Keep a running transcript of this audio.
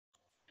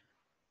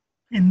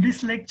In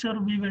this lecture,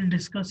 we will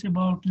discuss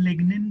about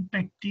lignin,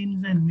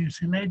 pectins, and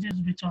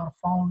mucilages, which are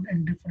found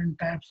in different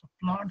types of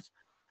plants.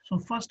 So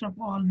first of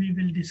all, we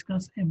will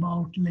discuss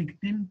about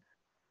lignin.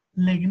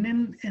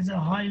 Lignin is a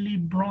highly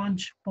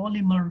branched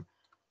polymer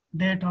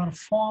that are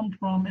formed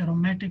from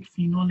aromatic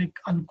phenolic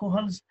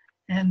alcohols,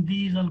 and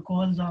these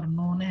alcohols are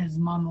known as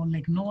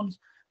monolignols.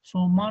 So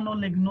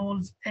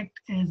monolignols act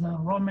as a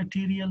raw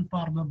material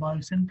for the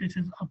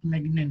biosynthesis of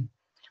lignin.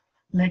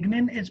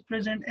 Lignin is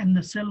present in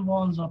the cell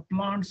walls of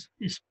plants,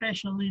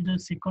 especially the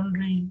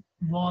secondary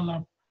wall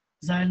of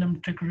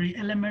xylem tracheary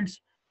elements.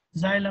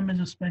 Xylem is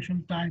a special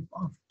type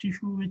of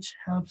tissue which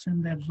helps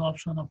in the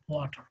absorption of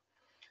water.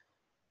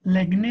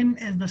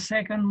 Lignin is the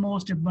second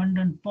most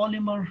abundant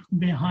polymer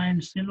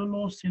behind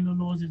cellulose.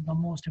 Cellulose is the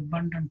most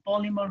abundant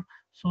polymer,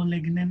 so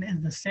lignin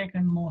is the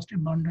second most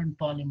abundant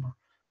polymer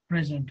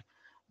present.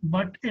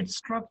 But its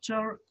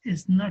structure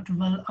is not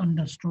well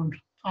understood.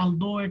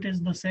 Although it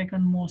is the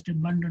second most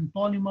abundant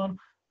polymer,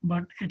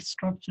 but its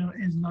structure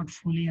is not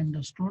fully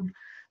understood.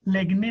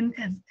 Lignin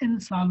is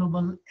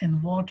insoluble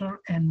in water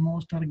and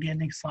most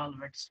organic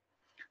solvents.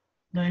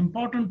 The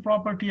important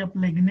property of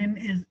lignin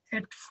is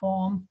it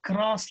forms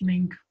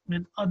cross-link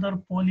with other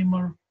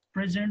polymer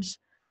presents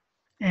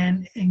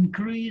and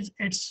increase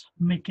its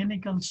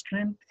mechanical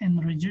strength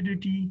and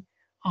rigidity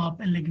of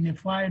a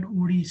lignified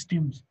woody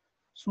stems.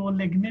 So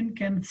lignin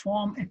can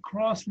form a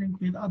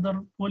cross-link with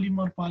other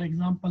polymer, for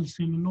example,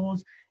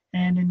 cellulose,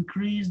 and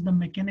increase the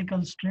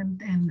mechanical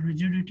strength and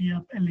rigidity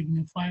of a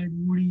lignified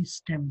woody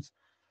stems.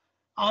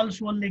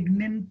 Also,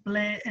 lignin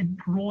play a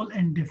role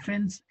in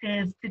defense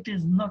as it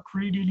is not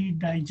readily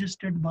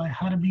digested by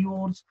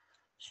herbivores.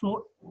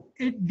 So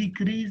it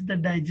decreases the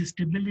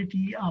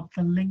digestibility of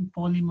the linked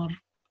polymer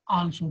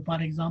also,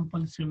 for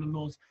example,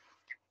 cellulose.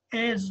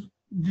 As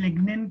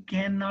lignin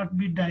cannot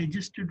be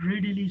digested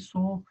readily,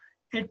 so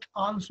it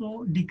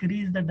also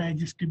decreases the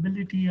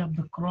digestibility of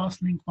the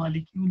cross-linked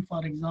molecule,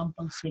 for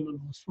example,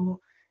 cellulose.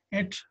 So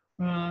it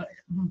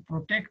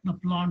protects the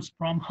plants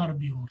from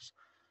herbivores.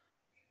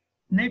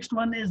 Next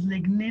one is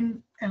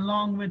lignin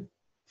along with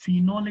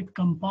phenolic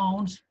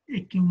compounds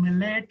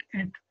accumulate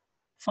at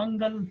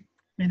fungal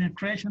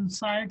penetration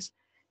sites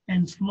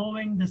and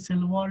slowing the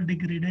cell wall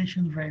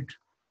degradation rate.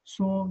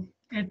 So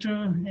it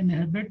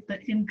inhibits the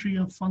entry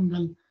of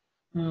fungal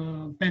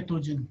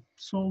pathogen.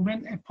 So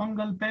when a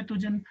fungal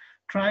pathogen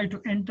try to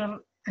enter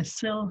a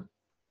cell,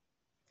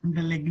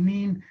 the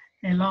lignin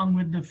along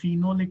with the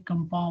phenolic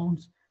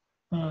compounds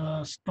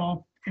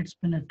stop its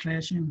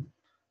penetration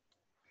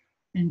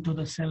into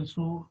the cell,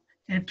 so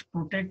it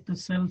protects the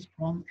cells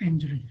from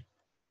injury.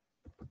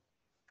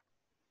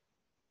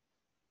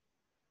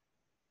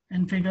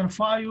 In figure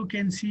 5, you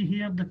can see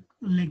here the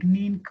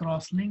lignin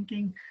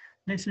cross-linking.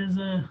 This is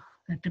a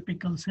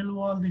typical cell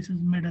wall. This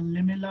is middle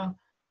lamella.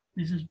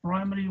 This is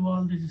primary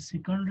wall. This is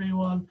secondary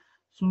wall.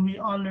 So we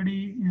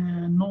already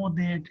know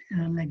that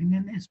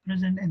lignin is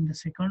present in the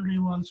secondary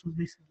wall. So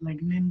this is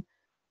lignin.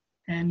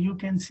 And you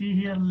can see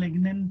here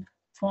lignin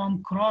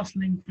form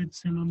cross-link with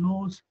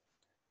cellulose,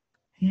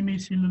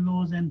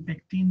 hemicellulose, and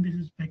pectin. This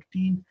is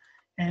pectin,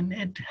 and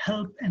it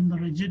helps in the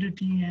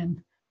rigidity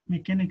and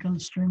mechanical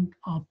strength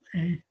of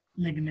a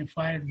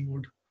lignified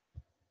wood.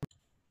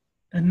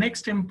 The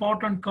next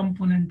important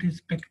component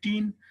is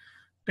pectin.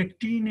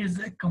 Pectin is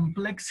a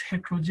complex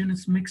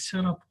heterogeneous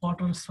mixture of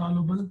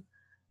water-soluble,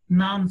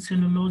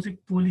 non-cellulosic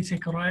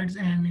polysaccharides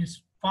and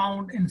is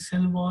found in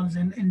cell walls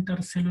and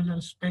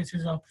intercellular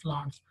spaces of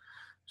plants.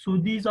 So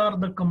these are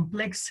the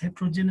complex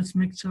heterogeneous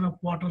mixture of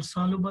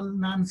water-soluble,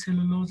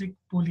 non-cellulosic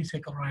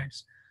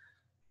polysaccharides.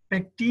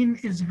 Pectin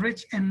is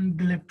rich in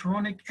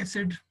galacturonic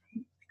acid.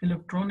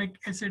 Galacturonic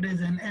acid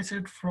is an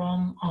acid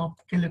form of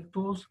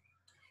galactose.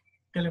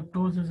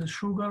 Galactose is a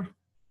sugar.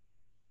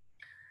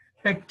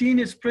 Pectin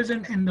is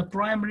present in the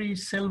primary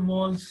cell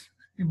walls,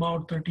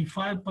 about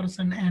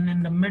 35%, and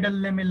in the middle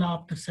lamella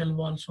of the cell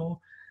wall. So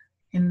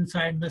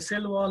inside the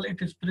cell wall,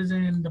 it is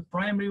present in the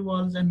primary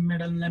walls and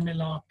middle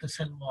lamella of the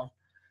cell wall.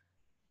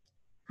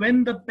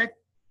 When the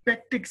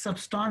pectic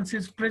substance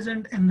is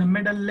present in the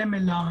middle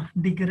lamella,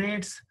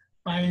 degrades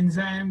by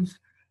enzymes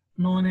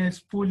known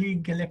as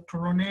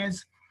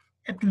polygalacturonase,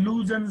 it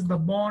loosens the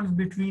bonds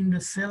between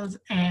the cells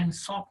and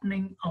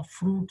softening of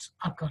fruits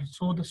occurs.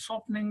 So the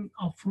softening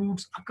of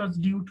fruits occurs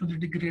due to the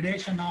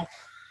degradation of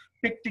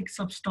pectic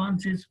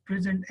substances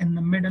present in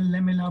the middle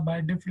lamella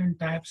by different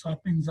types of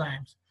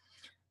enzymes.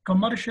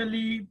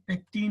 Commercially,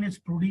 pectin is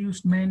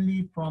produced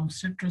mainly from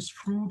citrus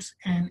fruits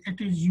and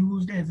it is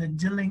used as a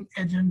gelling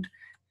agent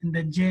in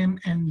the jam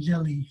and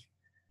jelly.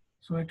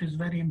 So it is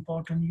very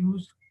important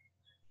use.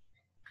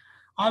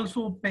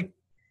 Also,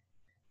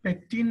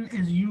 pectin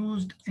is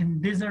used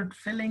in dessert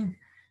filling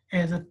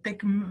as a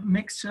thick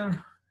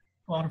mixture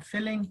for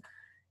filling,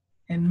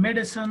 in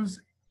medicines,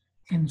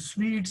 in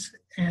sweets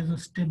as a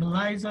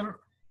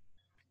stabilizer,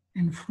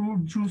 in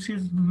fruit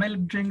juices,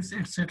 milk drinks,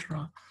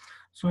 etc.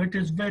 So it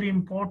is very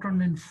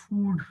important in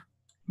food,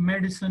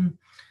 medicine,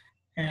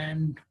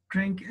 and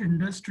drink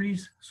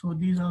industries. So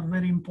these are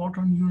very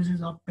important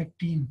uses of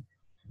pectin.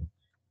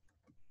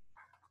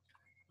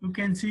 You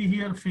can see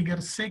here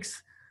figure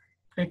 6,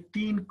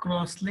 pectin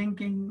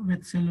cross-linking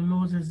with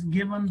cellulose is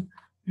given.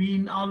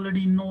 We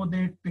already know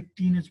that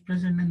pectin is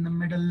present in the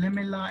middle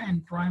lamella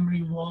and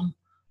primary wall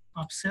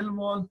of cell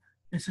wall.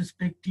 This is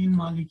pectin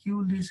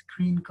molecule, this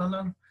green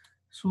color.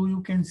 So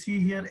you can see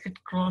here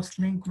it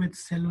cross-link with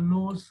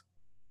cellulose,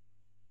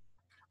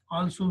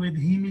 also with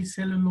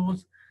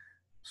hemicellulose.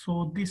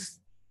 So this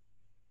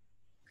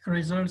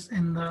results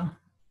in the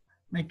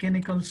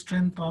mechanical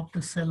strength of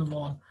the cell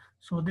wall.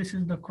 So this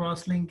is the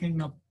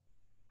cross-linking of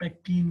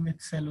pectin with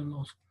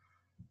cellulose.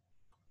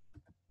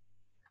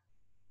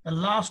 The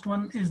last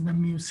one is the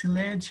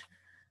mucilage.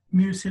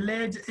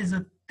 Mucilage is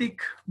a thick,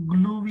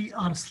 gluey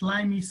or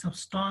slimy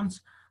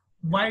substance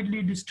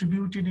widely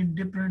distributed in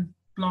different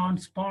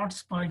plant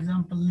parts, for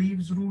example,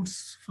 leaves,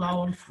 roots,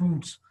 flower,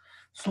 fruits.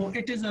 So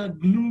it is a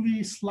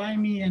gluey,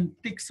 slimy, and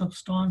thick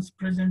substance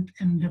present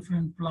in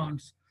different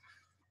plants.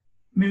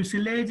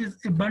 Mucilage is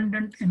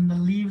abundant in the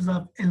leaves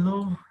of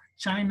aloe,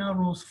 China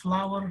rose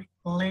flower,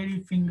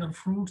 ladyfinger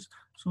fruits.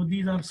 So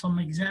these are some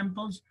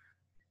examples,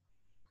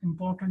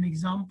 important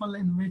example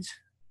in which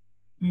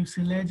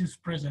mucilage is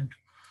present.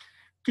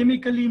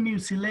 Chemically,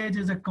 mucilage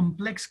is a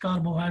complex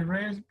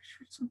carbohydrate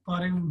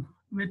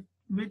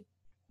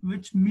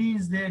which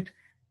means that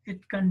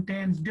it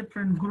contains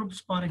different groups,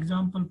 for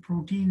example,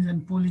 proteins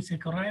and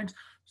polysaccharides.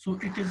 So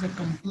it is a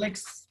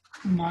complex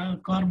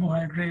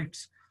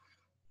carbohydrates.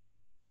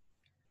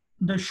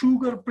 The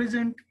sugar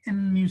present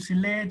in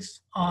mucilage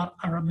are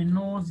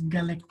arabinose,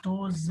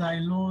 galactose,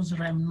 xylose,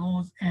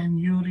 rhamnose, and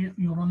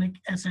uronic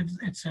acids,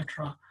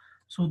 etc.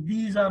 So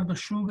these are the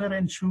sugar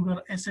and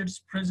sugar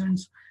acids present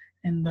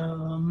in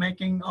the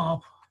making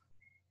of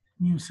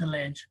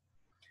mucilage.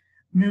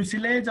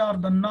 Mucilage are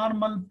the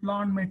normal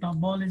plant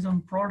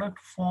metabolism product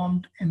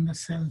formed in the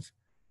cells.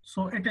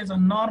 So it is a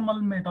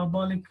normal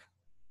metabolic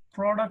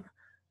product,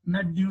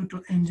 not due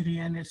to injury,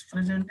 and is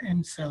present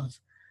in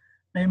cells.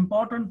 The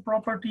important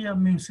property of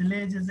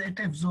mucilage is it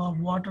absorbs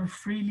water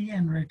freely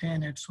and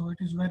retain it. So it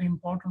is very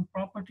important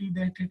property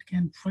that it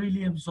can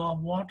freely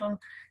absorb water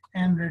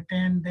and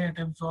retain that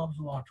absorbs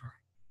water.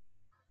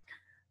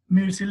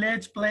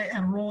 Mucilage play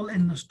a role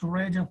in the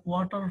storage of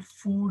water,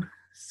 food,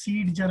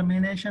 seed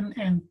germination,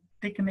 and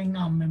thickening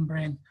of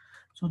membrane.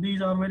 So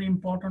these are very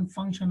important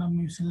function of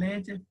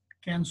mucilage. It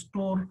can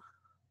store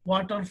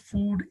water,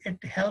 food,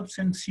 it helps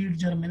in seed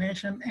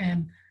germination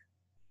and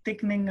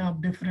thickening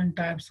of different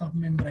types of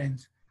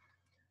membranes.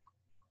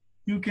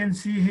 You can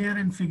see here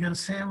in figure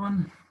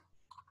 7,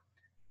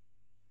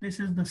 this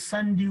is the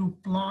sundew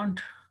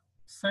plant.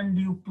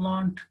 Sundew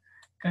plant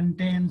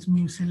contains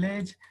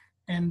mucilage,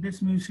 and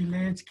this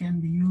mucilage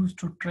can be used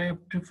to trap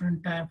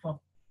different type of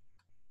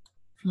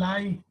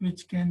fly,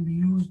 which can be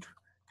used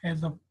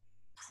as a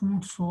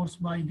food source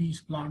by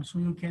these plants. So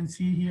you can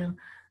see here,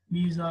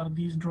 these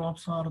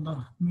drops are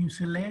the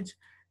mucilage.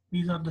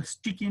 These are the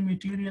sticky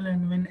material,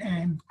 and when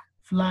an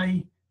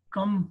fly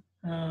come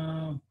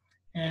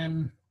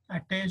and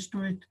attach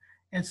to it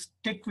and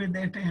stick with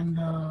it, and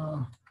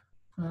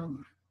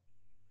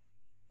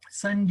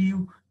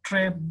sundew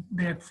trap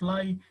that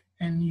fly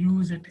and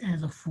use it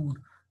as a food.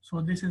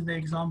 So this is the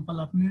example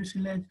of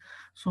mucilage.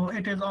 So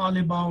it is all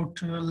about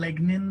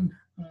lignin,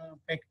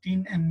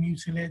 pectin, and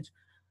mucilage.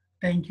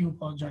 Thank you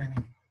for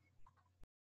joining.